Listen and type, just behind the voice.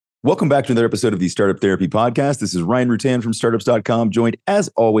Welcome back to another episode of the Startup Therapy Podcast. This is Ryan Rutan from startups.com, joined as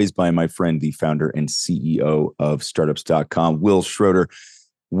always by my friend, the founder and CEO of startups.com, Will Schroter.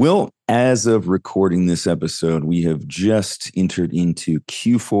 Will, as of recording this episode, we have just entered into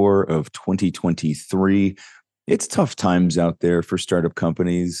Q4 of 2023. It's tough times out there for startup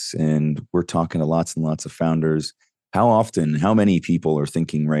companies, and we're talking to lots and lots of founders. How often, how many people are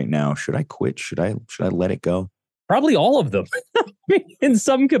thinking right now, should I quit? Should I let it go? Probably all of them in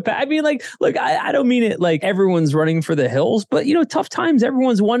some capacity. I mean, look, I don't mean it like everyone's running for the hills, but, tough times,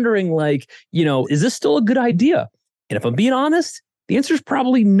 everyone's wondering, is this still a good idea? And if I'm being honest, the answer is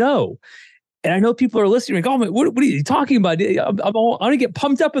probably no. And I know people are listening, like, oh, man, what are you talking about? I'm going to get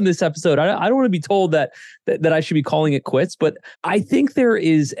pumped up in this episode. I don't want to be told that I should be calling it quits, but I think there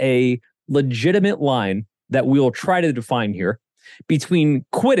is a legitimate line that we'll try to define here between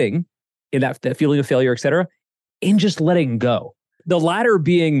quitting and that feeling of failure, et cetera, and just letting go. The latter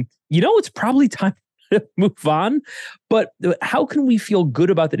being, it's probably time to move on, but how can we feel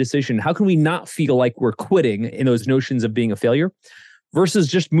good about the decision? How can we not feel like we're quitting in those notions of being a failure versus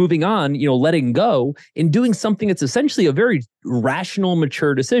just moving on, letting go and doing something that's essentially a very rational,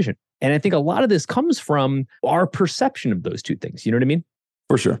 mature decision? And I think a lot of this comes from our perception of those two things. You know what I mean?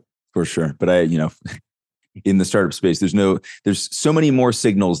 For sure. But in the startup space, there's so many more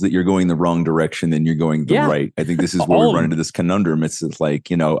signals that you're going the wrong direction than you're going the right. I think this is where we run into this conundrum. It's like,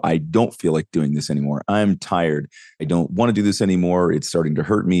 I don't feel like doing this anymore. I'm tired. I don't want to do this anymore. It's starting to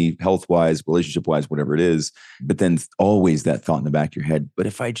hurt me health-wise, relationship-wise, whatever it is. But then always that thought in the back of your head, but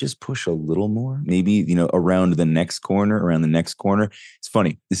if I just push a little more, maybe, around the next corner. It's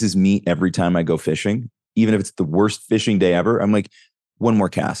funny. This is me every time I go fishing, even if it's the worst fishing day ever. I'm like, one more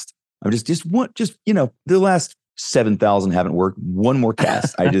cast. I'm the last 7,000 haven't worked. One more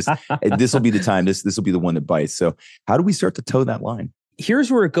cast. This will be the time. This will be the one that bites. So how do we start to toe that line?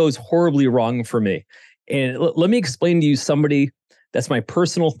 Here's where it goes horribly wrong for me. And let me explain to you somebody that's my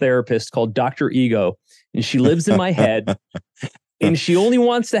personal therapist called Dr. Ego. And she lives in my head. And she only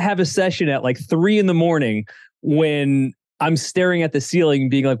wants to have a session at like 3 a.m. when I'm staring at the ceiling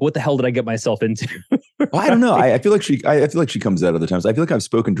being like, what the hell did I get myself into? Well, I don't know. I feel like she comes out other times. I feel like I've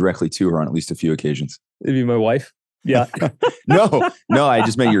spoken directly to her on at least a few occasions. Maybe my wife. Yeah. No, I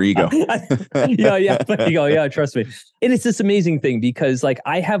just meant your ego. Ego. Yeah. Trust me. And it's this amazing thing because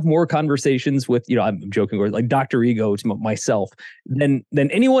I have more conversations with, I'm joking, or like Dr. Ego to myself than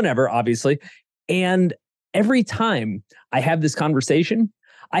anyone ever, obviously. And every time I have this conversation,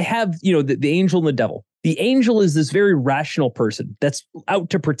 I have, the angel and the devil. The angel is this very rational person that's out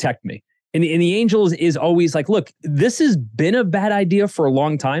to protect me. And the angel is always like, look, this has been a bad idea for a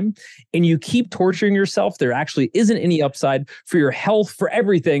long time, and you keep torturing yourself. There actually isn't any upside for your health, for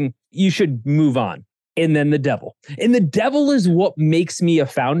everything. You should move on. And then the devil. And the devil is what makes me a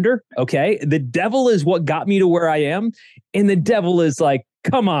founder, okay? The devil is what got me to where I am. And the devil is like,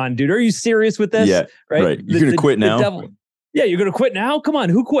 come on, dude, are you serious with this? Yeah, right. You're going to quit now? Yeah, you're going to quit now? Come on,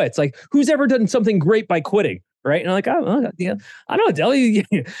 who quits? Like, who's ever done something great by quitting? Right. And I'm like, oh, yeah, I don't tell you,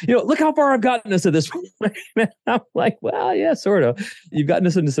 look how far I've gotten us to this point. I'm like, well, yeah, sort of. You've gotten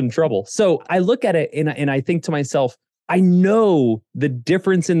us into some trouble. So I look at it and I think to myself, I know the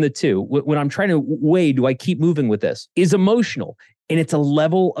difference in the two. When I'm trying to weigh, do I keep moving with this? Is emotional. And it's a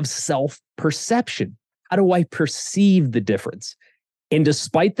level of self-perception. How do I perceive the difference? And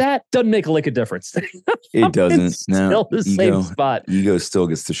despite that, doesn't make a lick of difference. It doesn't. Still the same spot. Ego still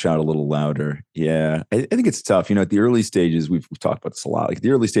gets to shout a little louder. Yeah. I think it's tough. At the early stages, we've talked about this a lot. Like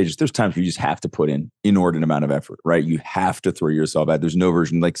the early stages, there's times where you just have to put in inordinate amount of effort, right? You have to throw yourself at. There's no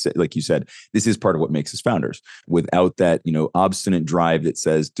version, like you said, this is part of what makes us founders. Without that, obstinate drive that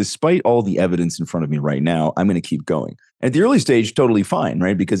says, despite all the evidence in front of me right now, I'm going to keep going. At the early stage, totally fine,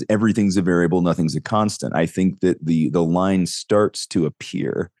 right? Because everything's a variable, nothing's a constant. I think that the line starts to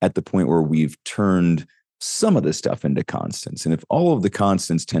appear at the point where we've turned some of the stuff into constants. And if all of the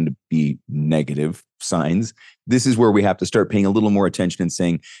constants tend to be negative signs, this is where we have to start paying a little more attention and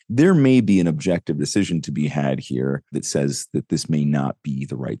saying, there may be an objective decision to be had here that says that this may not be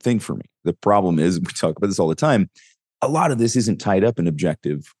the right thing for me. The problem is, we talk about this all the time, a lot of this isn't tied up in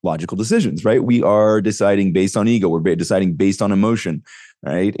objective logical decisions, right? We are deciding based on ego. We're deciding based on emotion,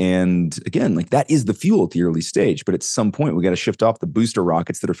 right? And again, that is the fuel at the early stage. But at some point, we got to shift off the booster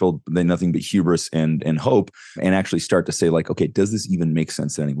rockets that are filled with nothing but hubris and hope, and actually start to say, okay, does this even make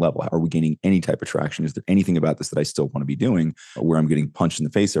sense at any level? Are we gaining any type of traction? Is there anything about this that I still want to be doing, where I'm getting punched in the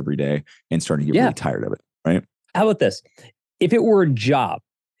face every day and starting to get really tired of it, right? How about this? If it were a job,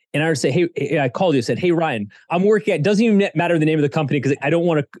 And I would say, hey, I called you, said, hey, Ryan, I'm working at, doesn't even matter the name of the company because I don't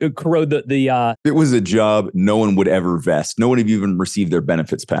want to corrode the It was a job no one would ever vest. No one would even receive their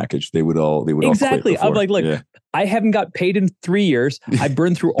benefits package. They would all exactly. All I'm like, look, I haven't got paid in 3 years. I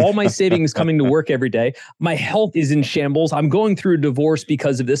burned through all my savings coming to work every day. My health is in shambles. I'm going through a divorce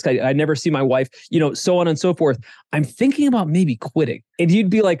because of this. I never see my wife, so on and so forth. I'm thinking about maybe quitting. And you'd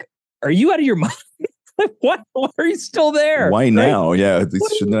be like, are you out of your mind? What? Why are you still there? Why now? Yeah. This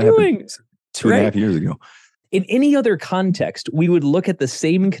should not happen 2.5 years ago. In any other context, we would look at the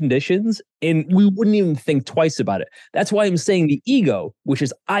same conditions and we wouldn't even think twice about it. That's why I'm saying the ego, which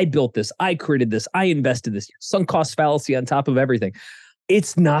is I built this, I created this, I invested this, sunk cost fallacy on top of everything.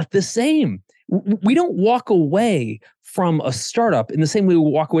 It's not the same. We don't walk away from a startup in the same way we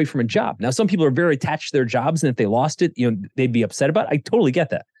walk away from a job. Now, some people are very attached to their jobs, and if they lost it, they'd be upset about it. I totally get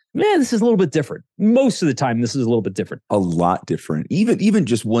that. Man, this is a little bit different. Most of the time, this is a little bit different. A lot different. Even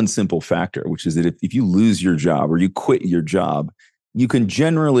just one simple factor, which is that if you lose your job or you quit your job, you can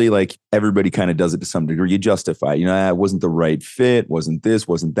generally, like everybody kind of does it to some degree, you justify, it wasn't the right fit, wasn't this,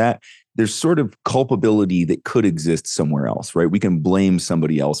 wasn't that. There's sort of culpability that could exist somewhere else, right? We can blame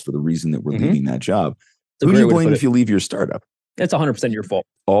somebody else for the reason that we're leaving that job. Who do you blame if you leave your startup? That's 100% your fault.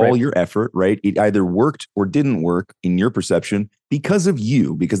 All your effort, right? It either worked or didn't work in your perception because of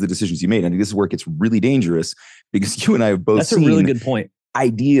you, because of the decisions you made. I think this is where it gets really dangerous because you and I have both seen a really good point.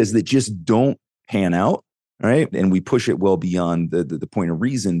 Ideas that just don't pan out, right? And we push it well beyond the point of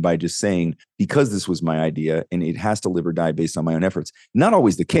reason by just saying, because this was my idea and it has to live or die based on my own efforts. Not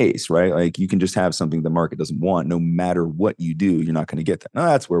always the case, right? Like you can just have something the market doesn't want. No matter what you do, you're not going to get that. Now,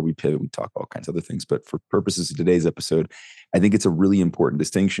 that's where we pivot. We talk all kinds of other things. But for purposes of today's episode, I think it's a really important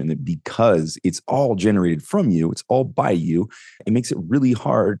distinction that because it's all generated from you, it's all by you, it makes it really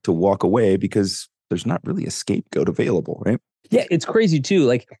hard to walk away because there's not really a scapegoat available, right? Yeah, it's crazy too.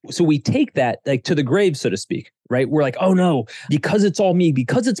 Like, so we take that like to the grave, so to speak, right? We're like, oh no, because it's all me,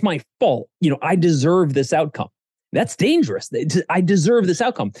 because it's my fault, I deserve this outcome. That's dangerous. I deserve this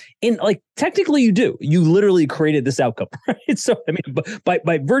outcome. And like, technically you do. You literally created this outcome, right? So, I mean,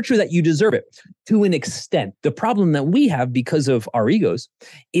 by virtue that you deserve it to an extent. The problem that we have because of our egos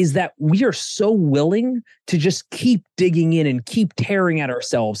is that we are so willing to just keep digging in and keep tearing at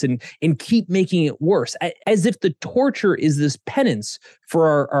ourselves and keep making it worse, as if the torture is this penance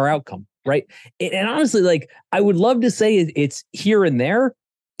for our outcome, right? And honestly, like, I would love to say it's here and there.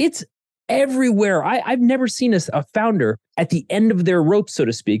 It's everywhere. I've never seen a founder at the end of their rope, so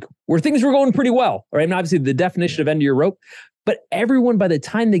to speak, where things were going pretty well. Right? And obviously the definition of end of your rope, but everyone, by the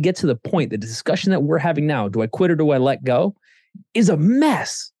time they get to the point, the discussion that we're having now, do I quit or do I let go, is a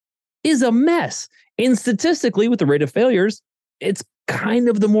mess. And statistically, with the rate of failures, it's kind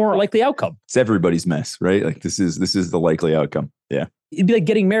of the more likely outcome. It's everybody's mess, right? Like this is the likely outcome. Yeah. It'd be like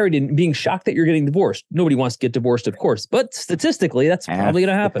getting married and being shocked that you're getting divorced. Nobody wants to get divorced, of course, but statistically, that's probably going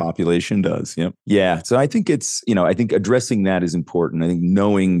to happen. The population does. Yep. Yeah. So I think it's, I think addressing that is important. I think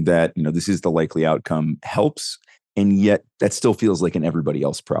knowing that, this is the likely outcome helps. And yet that still feels like an everybody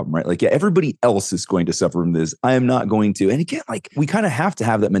else problem, right? Like, yeah, everybody else is going to suffer from this. I am not going to. And again, like we kind of have to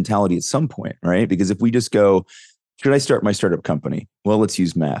have that mentality at some point, right? Because if we just go, should I start my startup company? Well, let's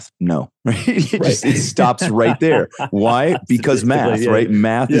use math. No, right? It stops right there. Why? Because math, right?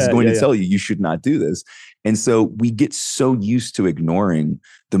 Math is going to tell you should not do this. And so we get so used to ignoring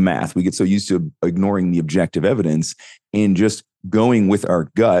the math. We get so used to ignoring the objective evidence and just going with our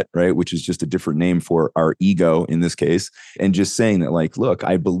gut, right? Which is just a different name for our ego in this case. And just saying that like, look,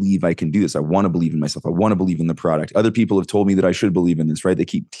 I believe I can do this. I want to believe in myself. I want to believe in the product. Other people have told me that I should believe in this, right? They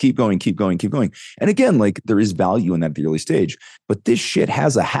keep going. And again, like there is value in that at the early stage, but this shit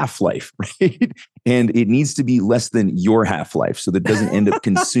has a half-life, right? And it needs to be less than your half-life so that it doesn't end up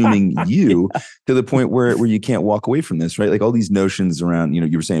consuming you to the point where you can't walk away from this, right? Like all these notions around,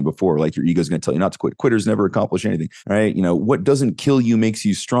 you were saying before, like your ego's going to tell you not to quit. Quitters never accomplish anything, right? What doesn't kill you makes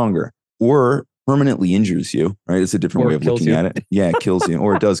you stronger or permanently injures you, right? It's a different way of looking at it. Yeah, it kills you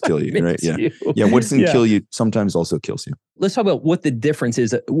or it does kill you, right? Yeah. Yeah. What doesn't kill you sometimes also kills you. Let's talk about what the difference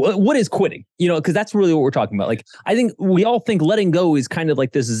is. What is quitting? Because that's really what we're talking about. Like, I think we all think letting go is kind of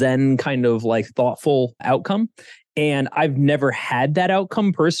like this Zen kind of like thoughtful outcome. And I've never had that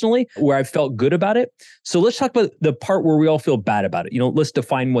outcome personally where I felt good about it. So let's talk about the part where we all feel bad about it. Let's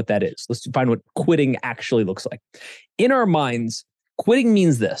define what that is. Let's define what quitting actually looks like. In our minds, quitting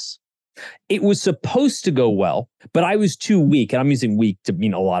means this. It was supposed to go well, but I was too weak. And I'm using weak to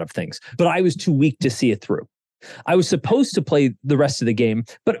mean a lot of things, but I was too weak to see it through. I was supposed to play the rest of the game,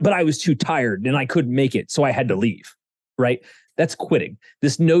 but I was too tired and I couldn't make it. So I had to leave, right? That's quitting.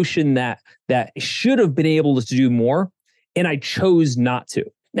 This notion that should have been able to do more and I chose not to.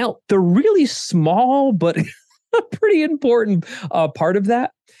 Now, the really small but a pretty important part of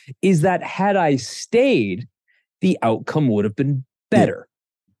that is that had I stayed, the outcome would have been Yeah. better.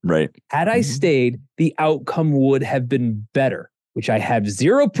 Right. Had I stayed, the outcome would have been better, which I have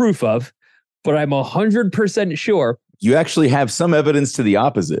zero proof of, but I'm 100% sure. You actually have some evidence to the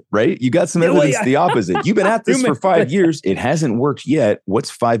opposite, right? You got some evidence to the opposite. You've been at this for 5 years. It hasn't worked yet.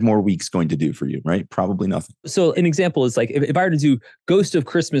 What's 5 more weeks going to do for you, right? Probably nothing. So an example is like if I were to do Ghost of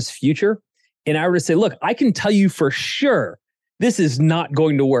Christmas Future and I were to say, look, I can tell you for sure this is not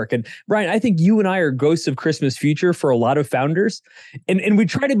going to work. And Brian, I think you and I are Ghosts of Christmas Future for a lot of founders. And we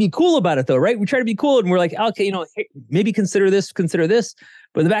try to be cool about it though, right? We try to be cool and we're like, okay, hey, maybe consider this. But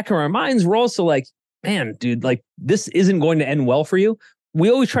in the back of our minds, we're also like, man, dude, like this isn't going to end well for you.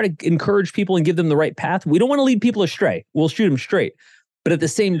 We always try to encourage people and give them the right path. We don't want to lead people astray. We'll shoot them straight. But at the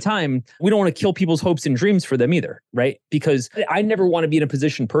same time, we don't want to kill people's hopes and dreams for them either, right? Because I never want to be in a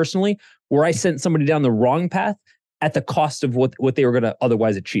position personally where I sent somebody down the wrong path at the cost of what they were going to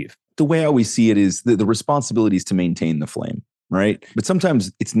otherwise achieve. The way I always see it is the responsibility is to maintain the flame, right? But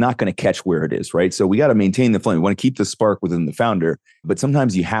sometimes it's not going to catch where it is, right? So we got to maintain the flame. We want to keep the spark within the founder, but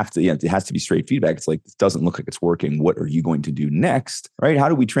sometimes you have to, it has to be straight feedback. It's like, this doesn't look like it's working. What are you going to do next, right? How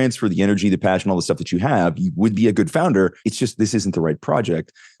do we transfer the energy, the passion, all the stuff that you have? You would be a good founder. It's just, this isn't the right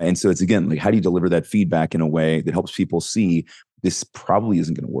project. And so it's, again, like, how do you deliver that feedback in a way that helps people see this probably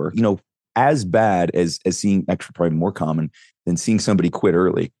isn't going to work? As bad as seeing, actually probably more common than seeing somebody quit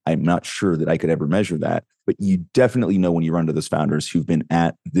early. I'm not sure that I could ever measure that, but you definitely know when you run to those founders who've been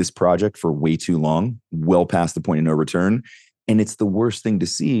at this project for way too long, well past the point of no return. And it's the worst thing to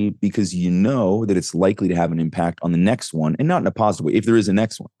see because you know that it's likely to have an impact on the next one, and not in a positive way, if there is a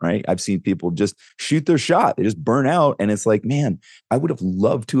next one, right? I've seen people just shoot their shot. They just burn out. And it's like, man, I would have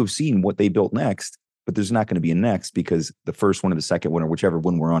loved to have seen what they built next. But there's not going to be a next because the first one or the second one or whichever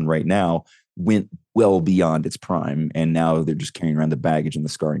one we're on right now went well beyond its prime. And now they're just carrying around the baggage and the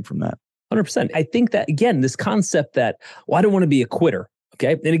scarring from that. 100%. I think that, again, this concept that, well, I don't want to be a quitter.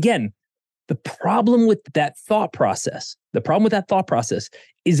 Okay. And again, the problem with that thought process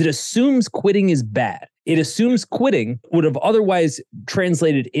is it assumes quitting is bad. It assumes quitting would have otherwise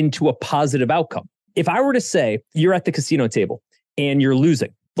translated into a positive outcome. If I were to say you're at the casino table and you're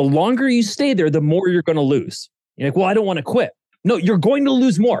losing, the longer you stay there, the more you're going to lose. You're like, well, I don't want to quit. No, you're going to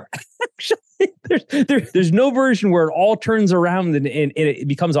lose more. There's no version where it all turns around and it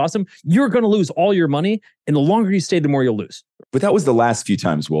becomes awesome. You're going to lose all your money. And the longer you stay, the more you'll lose. But that was the last few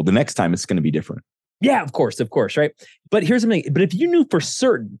times, Will. The next time it's going to be different. Yeah, of course, right? But here's the thing. But if you knew for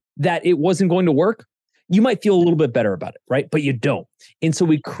certain that it wasn't going to work, you might feel a little bit better about it, right? But you don't. And so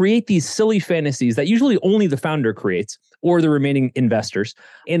we create these silly fantasies that usually only the founder creates or the remaining investors.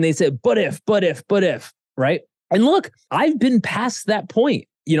 And they say, but if, right? And look, I've been past that point.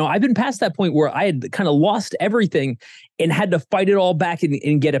 I've been past that point where I had kind of lost everything and had to fight it all back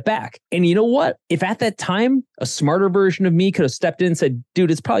and get it back. And you know what? If at that time, a smarter version of me could have stepped in and said,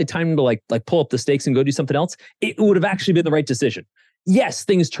 dude, it's probably time to like pull up the stakes and go do something else, it would have actually been the right decision. Yes,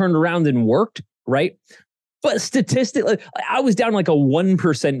 things turned around and worked, right? But statistically, I was down like a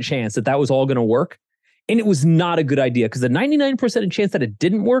 1% chance that was all going to work. And it was not a good idea because the 99% chance that it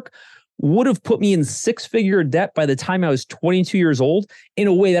didn't work would have put me in 6-figure debt by the time I was 22 years old in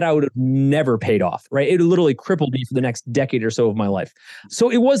a way that I would have never paid off, right? It literally crippled me for the next decade or so of my life.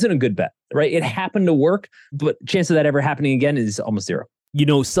 So it wasn't a good bet, right? It happened to work, but chance of that ever happening again is almost zero.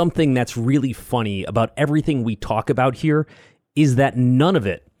 Something that's really funny about everything we talk about here is that none of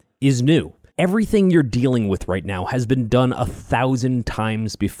it is new. Everything you're dealing with right now has been done 1,000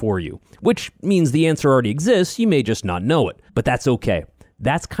 times before you, which means the answer already exists. You may just not know it, but that's okay.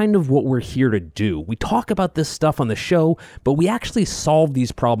 That's kind of what we're here to do. We talk about this stuff on the show, but we actually solve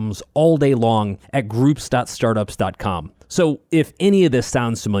these problems all day long at groups.startups.com. So if any of this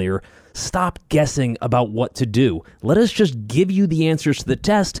sounds familiar, stop guessing about what to do. Let us just give you the answers to the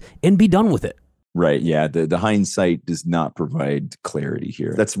test and be done with it. Right. Yeah. The hindsight does not provide clarity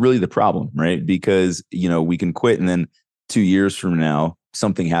here. That's really the problem, right? Because, we can quit and then 2 years from now,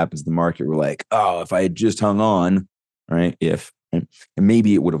 something happens in the market. We're like, oh, if I had just hung on, right? And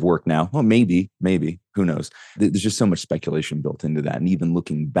maybe it would have worked now. Well, maybe, who knows? There's just so much speculation built into that. And even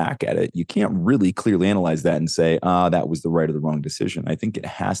looking back at it, you can't really clearly analyze that and say, that was the right or the wrong decision. I think it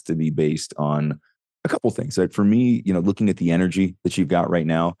has to be based on a couple of things. For me, looking at the energy that you've got right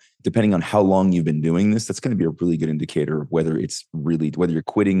now, depending on how long you've been doing this, that's going to be a really good indicator of whether you're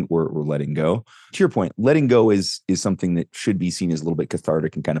quitting or letting go. To your point, letting go is something that should be seen as a little bit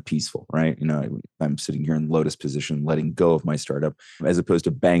cathartic and kind of peaceful, right? I'm sitting here in lotus position, letting go of my startup, as opposed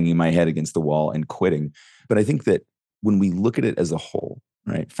to banging my head against the wall and quitting. But I think that when we look at it as a whole,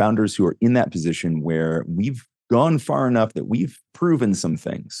 right? Founders who are in that position where we've gone far enough that we've proven some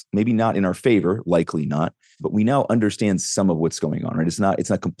things, maybe not in our favor, likely not, but we now understand some of what's going on, right? It's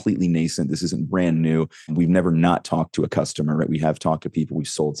not completely nascent. This isn't brand new. We've never not talked to a customer, right? We have talked to people. We've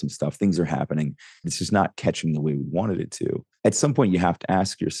sold some stuff. Things are happening. It's just not catching the way we wanted it to. At some point, you have to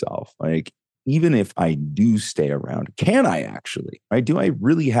ask yourself, like, even if I do stay around, can I actually, right? Do I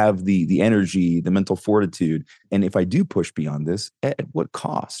really have the energy, the mental fortitude? And if I do push beyond this, at what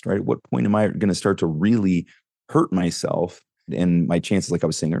cost, right? At what point am I going to start to really hurt myself and my chances, like I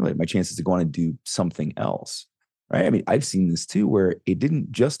was saying earlier, my chances to go on and do something else, right? I mean, I've seen this too, where it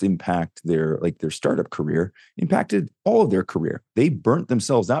didn't just impact their startup career, it impacted all of their career. They burnt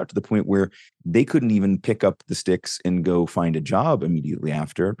themselves out to the point where they couldn't even pick up the sticks and go find a job immediately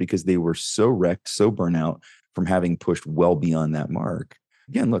after because they were so wrecked, so burnt out from having pushed well beyond that mark.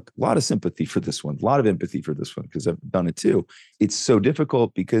 Again, look, a lot of sympathy for this one, a lot of empathy for this one, because I've done it too. It's so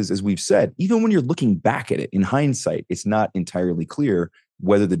difficult because, as we've said, even when you're looking back at it in hindsight, it's not entirely clear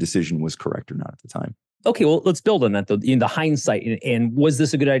whether the decision was correct or not at the time. Okay, well, let's build on that, though, in the hindsight. And was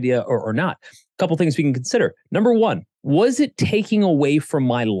this a good idea or not? A couple things we can consider. Number one, was it taking away from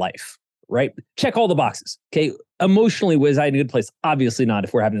my life? Right? Check all the boxes. Okay. Emotionally, was I in a good place? Obviously not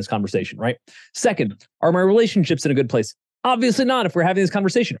if we're having this conversation, right? Second, are my relationships in a good place? Obviously not if we're having this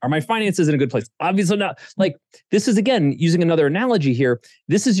conversation. Are my finances in a good place? Obviously not. Like, this is, again, using another analogy here.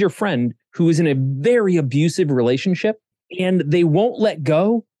 This is your friend who is in a very abusive relationship and they won't let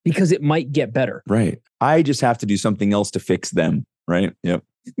go because it might get better. Right. I just have to do something else to fix them. Right. Yep.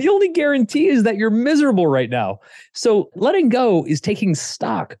 The only guarantee is that you're miserable right now. So letting go is taking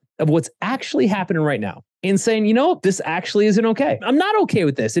stock of what's actually happening right now and saying, you know, this actually isn't okay. I'm not okay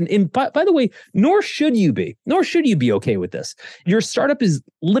with this. And by the way, nor should you be okay with this. Your startup is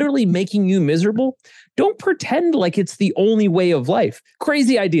literally making you miserable. Don't pretend like it's the only way of life.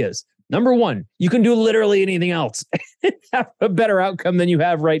 Crazy ideas. Number one, you can do literally anything else and have a better outcome than you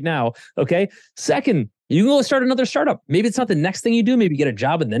have right now. Okay. Second, you can go start another startup. Maybe it's not the next thing you do. Maybe get a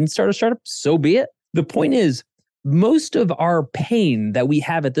job and then start a startup. So be it. The point is, most of our pain that we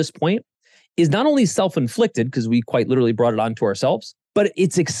have at this point is not only self-inflicted, because we quite literally brought it onto ourselves, but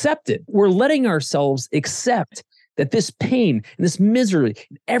it's accepted. We're letting ourselves accept that this pain and this misery,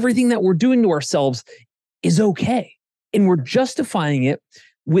 and everything that we're doing to ourselves is okay. And we're justifying it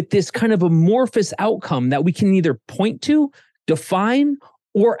with this kind of amorphous outcome that we can either point to, define,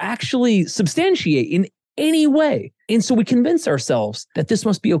 or actually substantiate in any way. And so we convince ourselves that this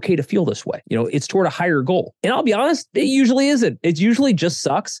must be okay to feel this way. You know, it's toward a higher goal. And I'll be honest, it usually isn't. It usually just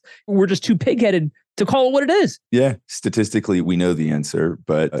sucks. We're just too pig-headed to call it what it is. Yeah. Statistically, we know the answer,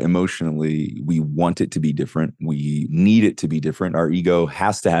 but emotionally, we want it to be different. We need it to be different. Our ego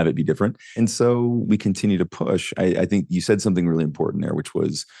has to have it be different. And so we continue to push. I think you said something really important there, which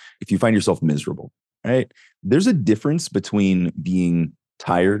was if you find yourself miserable, right? There's a difference between being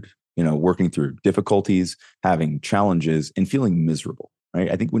tired, you know, working through difficulties, having challenges, and feeling miserable,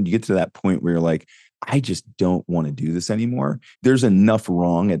 right? I think when you get to that point where you're like, I just don't want to do this anymore, there's enough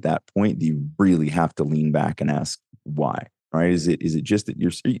wrong at that point that you really have to lean back and ask why, right? Is it just that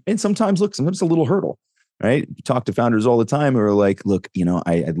you're, and sometimes it's a little hurdle, right? You talk to founders all the time who are like, look, you know,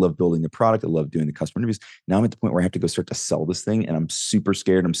 I love building the product. I love doing the customer interviews. Now I'm at the point where I have to go start to sell this thing and I'm super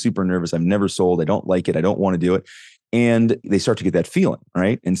scared. I'm super nervous. I've never sold. I don't like it. I don't want to do it. And they start to get that feeling,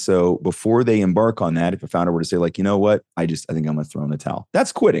 right? And so before they embark on that, if a founder were to say like, you know what, I think I'm going to throw in the towel,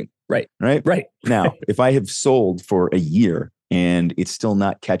 that's quitting. Right. Now, if I have sold for a year and it's still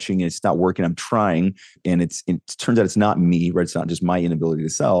not catching, it's not working, I'm trying, and it turns out it's not me, right? It's not just my inability to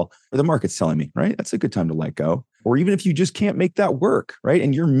sell, or the market's telling me, right? That's a good time to let go. Or even if you just can't make that work, right?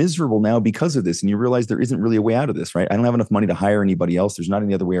 And you're miserable now because of this, and you realize there isn't really a way out of this, right? I don't have enough money to hire anybody else. There's not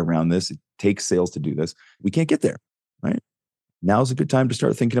any other way around this. It takes sales to do this. We can't get there. Right? Now's a good time to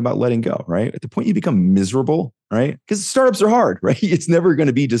start thinking about letting go, right? At the point you become miserable, right? Because startups are hard, right? It's never going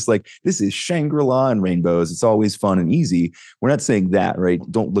to be just like, this is Shangri-La and rainbows. It's always fun and easy. We're not saying that, right?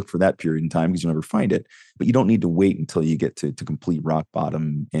 Don't look for that period in time because you'll never find it. But you don't need to wait until you get to complete rock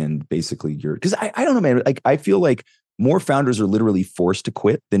bottom and basically because I don't know, man. Like, I feel like more founders are literally forced to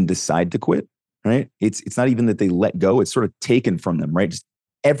quit than decide to quit, right? It's not even that they let go. It's sort of taken from them, right? Just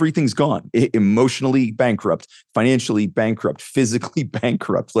everything's gone. Emotionally bankrupt, financially bankrupt, physically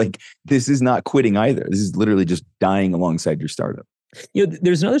bankrupt. Like, this is not quitting either. This is literally just dying alongside your startup. You know,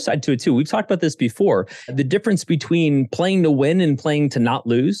 there's another side to it too. We've talked about this before. The difference between playing to win and playing to not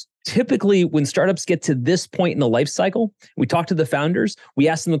lose. Typically, when startups get to this point in the life cycle, we talk to the founders, we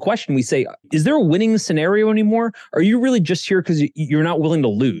ask them the question, we say, is there a winning scenario anymore? Or are you really just here because you're not willing to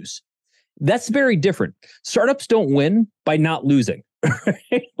lose? That's very different. Startups don't win by not losing.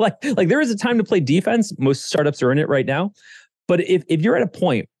 Like there is a time to play defense. Most startups are in it right now. But if you're at a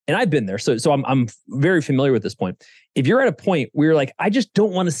point, and I've been there, so I'm very familiar with this point. If you're at a point where you're like, I just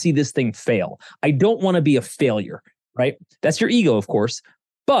don't want to see this thing fail. I don't want to be a failure, right? That's your ego, of course.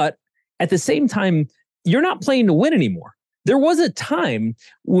 But at the same time, you're not playing to win anymore. There was a time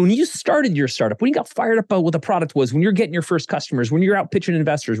when you started your startup, when you got fired up about what the product was, when you're getting your first customers, when you're out pitching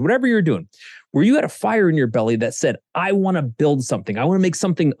investors, whatever you're doing, where you had a fire in your belly that said, I want to build something. I want to make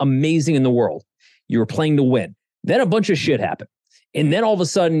something amazing in the world. You were playing to win. Then a bunch of shit happened. And then all of a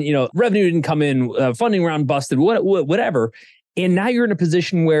sudden, revenue didn't come in, funding round busted, whatever. And now you're in a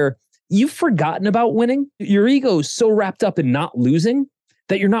position where you've forgotten about winning. Your ego is so wrapped up in not losing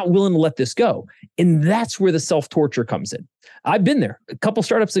that you're not willing to let this go. And that's where the self-torture comes in. I've been there a couple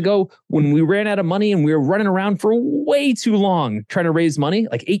startups ago when we ran out of money and we were running around for way too long trying to raise money,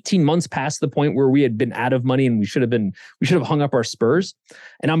 like 18 months past the point where we had been out of money and we should have hung up our spurs.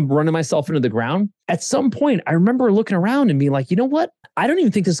 And I'm running myself into the ground. At some point, I remember looking around and being like, you know what? I don't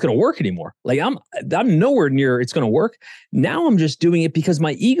even think this is going to work anymore. Like I'm nowhere near it's going to work. Now I'm just doing it because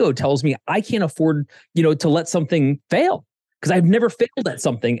my ego tells me I can't afford, to let something fail. Because I've never failed at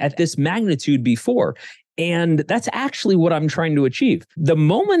something at this magnitude before. And that's actually what I'm trying to achieve. The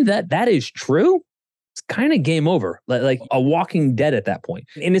moment that is true, it's kind of game over, like a walking dead at that point.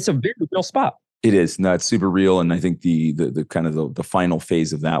 And it's a very real spot. It is. No, it's super real. And I think the kind of the final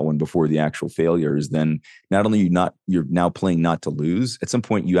phase of that one before the actual failure is then not only you're now playing not to lose, at some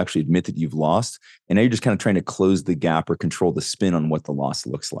point you actually admit that you've lost. And now you're just kind of trying to close the gap or control the spin on what the loss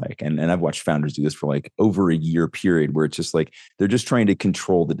looks like. And I've watched founders do this for like over a year period where it's just like, they're just trying to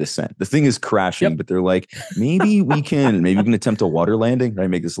control the descent. The thing is crashing, but they're like, maybe we can attempt a water landing,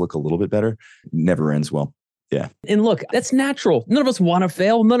 right? Make this look a little bit better. Never ends well. Yeah. And look, that's natural. None of us want to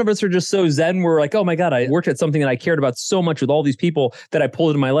fail. None of us are just so zen. We're like, oh my God, I worked at something that I cared about so much with all these people that I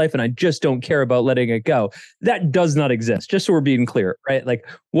pulled into my life and I just don't care about letting it go. That does not exist. Just so we're being clear, right? Like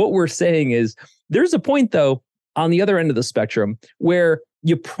what we're saying is there's a point though, on the other end of the spectrum where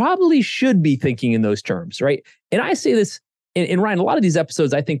you probably should be thinking in those terms, right? And I say this, and Ryan, a lot of these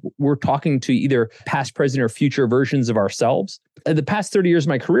episodes, I think we're talking to either past, present, or future versions of ourselves. In the past 30 years of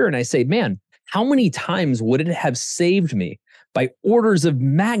my career, and I say, man, how many times would it have saved me by orders of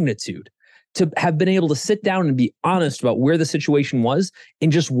magnitude to have been able to sit down and be honest about where the situation was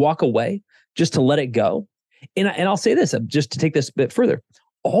and just walk away, just to let it go? And I'll say this, just to take this a bit further,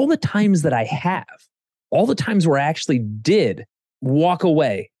 all the times that I have, all the times where I actually did walk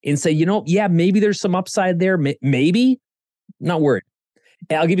away and say, yeah, maybe there's some upside there, maybe, not worried.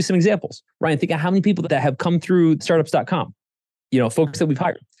 And I'll give you some examples. Ryan, think of how many people that have come through startups.com, folks that we've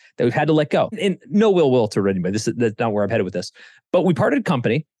hired, that we've had to let go. And no ill will to anybody. That's not where I'm headed with this. But we parted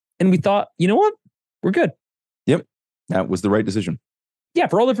company and we thought, you know what? We're good. Yep. That was the right decision. Yeah,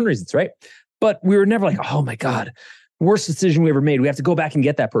 for all different reasons, right? But we were never like, oh my God, worst decision we ever made. We have to go back and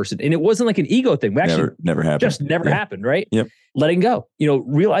get that person. And it wasn't like an ego thing. We actually never happened. Just never happened, right? Yep. Letting go,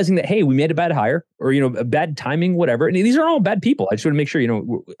 realizing that, hey, we made a bad hire or, a bad timing, whatever. And these are all bad people. I just want to make sure,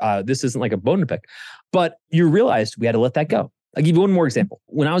 this isn't like a bone to pick. But you realized we had to let that go. I'll give you one more example.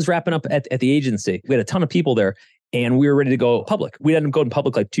 When I was wrapping up at the agency, we had a ton of people there and we were ready to go public. We ended up going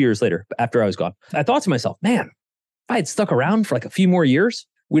public like 2 years later after I was gone. I thought to myself, man, if I had stuck around for like a few more years,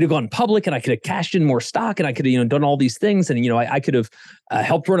 we'd have gone public and I could have cashed in more stock and I could have, done all these things. And, I could have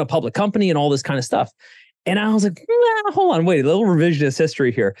helped run a public company and all this kind of stuff. And I was like, hold on, wait, a little revisionist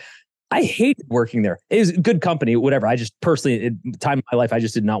history here. I hated working there. It was a good company, whatever. I just personally, at the time of my life, I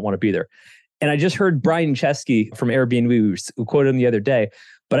just did not want to be there. And I just heard Brian Chesky from Airbnb, we quoted him the other day,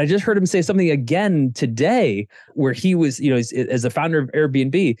 but I just heard him say something again today where he was, as the founder of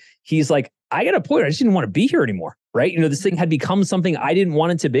Airbnb, he's like, I got a point. I just didn't want to be here anymore, right? This thing had become something I didn't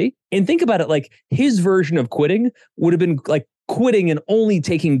want it to be. And think about it, like his version of quitting would have been like quitting and only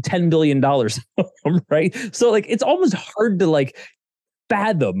taking $10 billion, right? So like, it's almost hard to like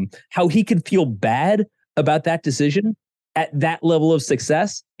fathom how he could feel bad about that decision at that level of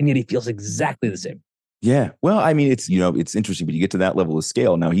success, and yet he feels exactly the same. Yeah. Well, I mean, it's interesting, but you get to that level of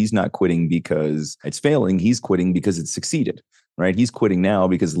scale. Now he's not quitting because it's failing. He's quitting because it's succeeded, right? He's quitting now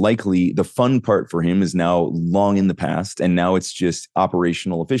because likely the fun part for him is now long in the past. And now it's just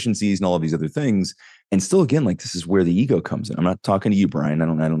operational efficiencies and all of these other things. And still, again, like this is where the ego comes in. I'm not talking to you, Brian. I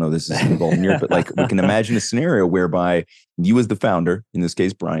don't know this is involved in here, but like we can imagine a scenario whereby you as the founder, in this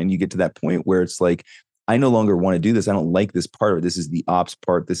case, Brian, you get to that point where it's like, I no longer want to do this. I don't like this part of it. This is the ops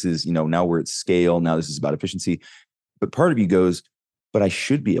part. This is, now we're at scale. Now this is about efficiency. But part of you goes, but I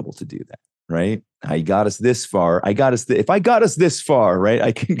should be able to do that, right? I got us this far. If I got us this far, right,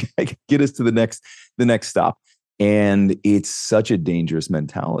 I can get us to the next stop. And it's such a dangerous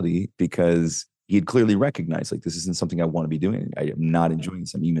mentality because he had clearly recognized, like, this isn't something I want to be doing. I am not enjoying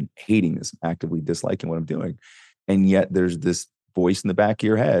this. I'm even hating this. I'm actively disliking what I'm doing. And yet there's this voice in the back of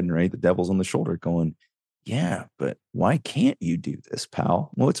your head, right? The devil's on the shoulder going, yeah, but why can't you do this,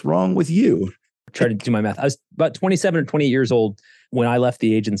 pal? What's wrong with you? Try to do my math. I was about 27 or 28 years old when I left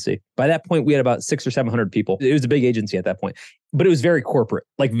the agency. By that point, we had about 600 or 700 people. It was a big agency at that point, but it was very corporate,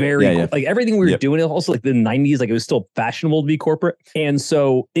 like like everything we were doing. Also, like the 90s, like it was still fashionable to be corporate, and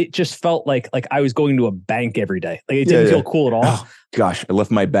so it just felt like I was going to a bank every day. Like it didn't feel cool at all. Oh, gosh, I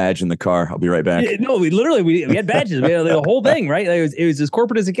left my badge in the car. I'll be right back. No, we had badges. We had the whole thing, right? Like it was as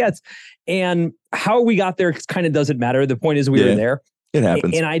corporate as it gets. And how we got there kind of doesn't matter. The point is we were there. It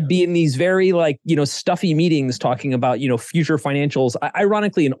happens. And I'd be in these very stuffy meetings talking about, future financials.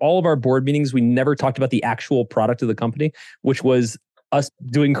 Ironically, in all of our board meetings, we never talked about the actual product of the company, which was us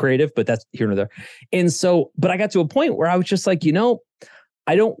doing creative, but that's here nor there. And so, but I got to a point where I was just like,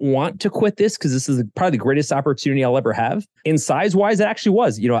 I don't want to quit this because this is probably the greatest opportunity I'll ever have. And size wise, it actually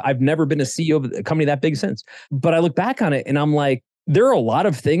was. I've never been a CEO of a company that big since. But I look back on it and I'm like, there are a lot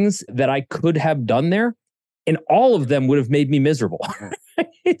of things that I could have done there. And all of them would have made me miserable.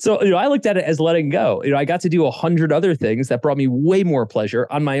 So, I looked at it as letting go. I got to do 100 other things that brought me way more pleasure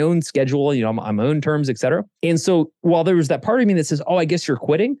on my own schedule, on my own terms, et cetera. And so while there was that part of me that says, oh, I guess you're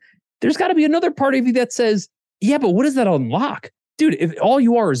quitting, there's got to be another part of you that says, yeah, but what does that unlock? Dude, if all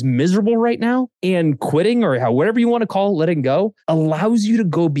you are is miserable right now and quitting or whatever you want to call it, letting go, allows you to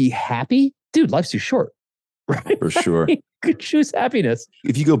go be happy, dude, life's too short. Right? For sure. Could choose happiness.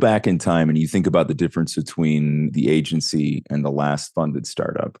 If you go back in time and you think about the difference between the agency and the last funded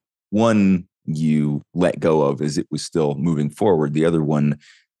startup, one you let go of as it was still moving forward. The other one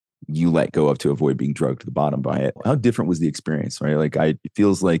you let go of to avoid being drugged to the bottom by it. How different was the experience, right? Like it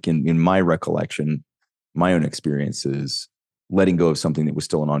feels like in my recollection, my own experiences, letting go of something that was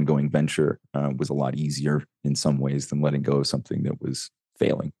still an ongoing venture was a lot easier in some ways than letting go of something that was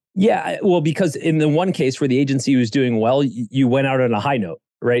failing. Yeah, well, because in the one case where the agency was doing well, you went out on a high note,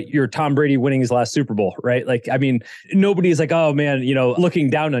 right? You're Tom Brady winning his last Super Bowl, right? Like, I mean, nobody's like, oh man, looking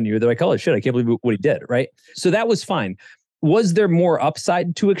down on you. They're like, oh shit, I can't believe what he did, right? So that was fine. Was there more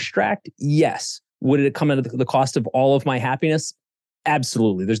upside to extract? Yes. Would it come at the cost of all of my happiness?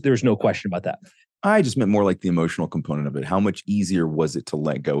 Absolutely. There's no question about that. I just meant more like the emotional component of it. How much easier was it to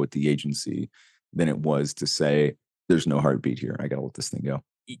let go at the agency than it was to say, there's no heartbeat here. I got to let this thing go.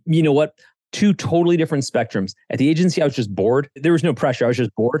 You know what? Two totally different spectrums. At the agency, I was just bored. There was no pressure. I was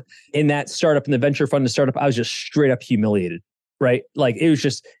just bored. In that startup, in the venture fund startup, I was just straight up humiliated, right? Like it was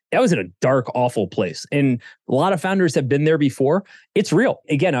just, that was in a dark, awful place. And a lot of founders have been there before. It's real.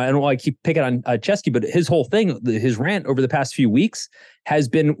 Again, I don't want to keep picking on Chesky, but his whole thing, his rant over the past few weeks has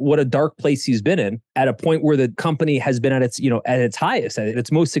been what a dark place he's been in at a point where the company has been at its, at its highest, at its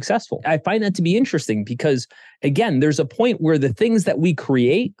most successful. I find that to be interesting because again, there's a point where the things that we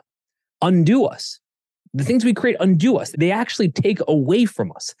create undo us. The things we create undo us. They actually take away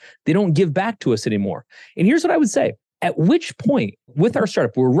from us. They don't give back to us anymore. And here's what I would say. At which point with our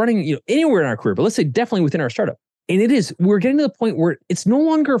startup, we're running, anywhere in our career, but let's say definitely within our startup. And we're getting to the point where it's no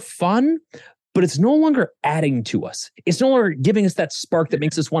longer fun, but it's no longer adding to us. It's no longer giving us that spark that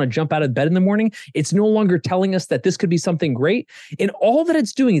makes us want to jump out of bed in the morning. It's no longer telling us that this could be something great. And all that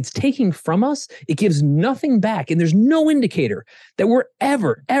it's doing, it's taking from us. It gives nothing back. And there's no indicator that we're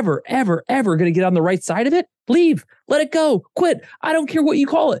ever going to get on the right side of it. Leave, let it go, quit. I don't care what you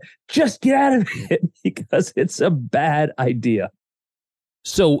call it. Just get out of it because it's a bad idea.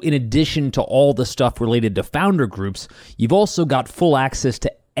 So in addition to all the stuff related to founder groups, you've also got full access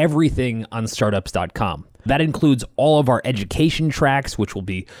to everything on startups.com. That includes all of our education tracks, which will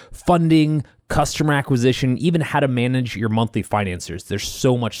be funding, customer acquisition, even how to manage your monthly financiers. There's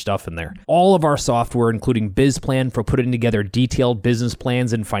so much stuff in there. All of our software, including BizPlan for putting together detailed business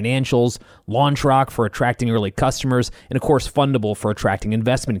plans and financials, LaunchRock for attracting early customers, and of course, Fundable for attracting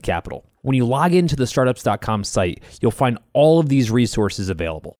investment capital. When you log into the startups.com site, you'll find all of these resources available.